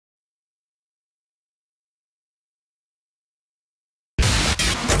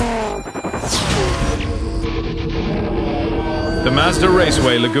The Mazda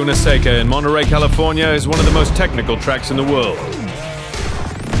Raceway Laguna Seca in Monterey, California is one of the most technical tracks in the world.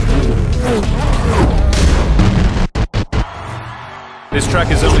 This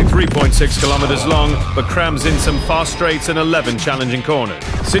track is only 3.6 kilometers long, but crams in some fast straights and 11 challenging corners.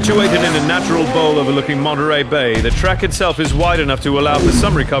 Situated in a natural bowl overlooking Monterey Bay, the track itself is wide enough to allow for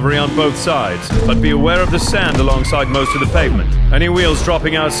some recovery on both sides, but be aware of the sand alongside most of the pavement. Any wheels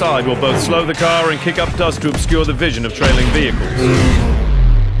dropping outside will both slow the car and kick up dust to obscure the vision of trailing vehicles.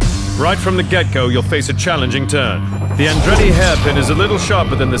 Right from the get-go, you'll face a challenging turn. The Andretti hairpin is a little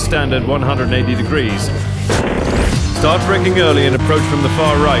sharper than the standard 180 degrees. Start braking early and approach from the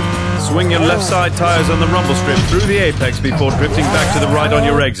far right. Swing your left side tires on the rumble strip through the apex before drifting back to the right on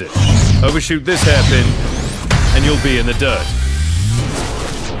your exit. Overshoot this hairpin and you'll be in the dirt.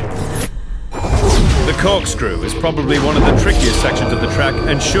 The corkscrew is probably one of the trickiest sections of the track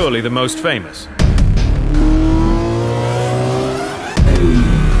and surely the most famous.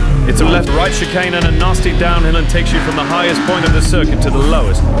 It's a left-right chicane and a nasty downhill and takes you from the highest point of the circuit to the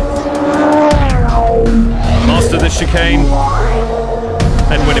lowest. Master this chicane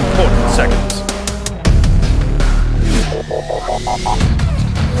and win important seconds.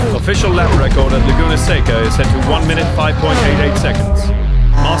 Official lap record at Laguna Seca is set to 1 minute 5.88 seconds.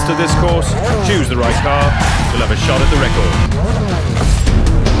 Master this course, choose the right car, you'll have a shot at the record.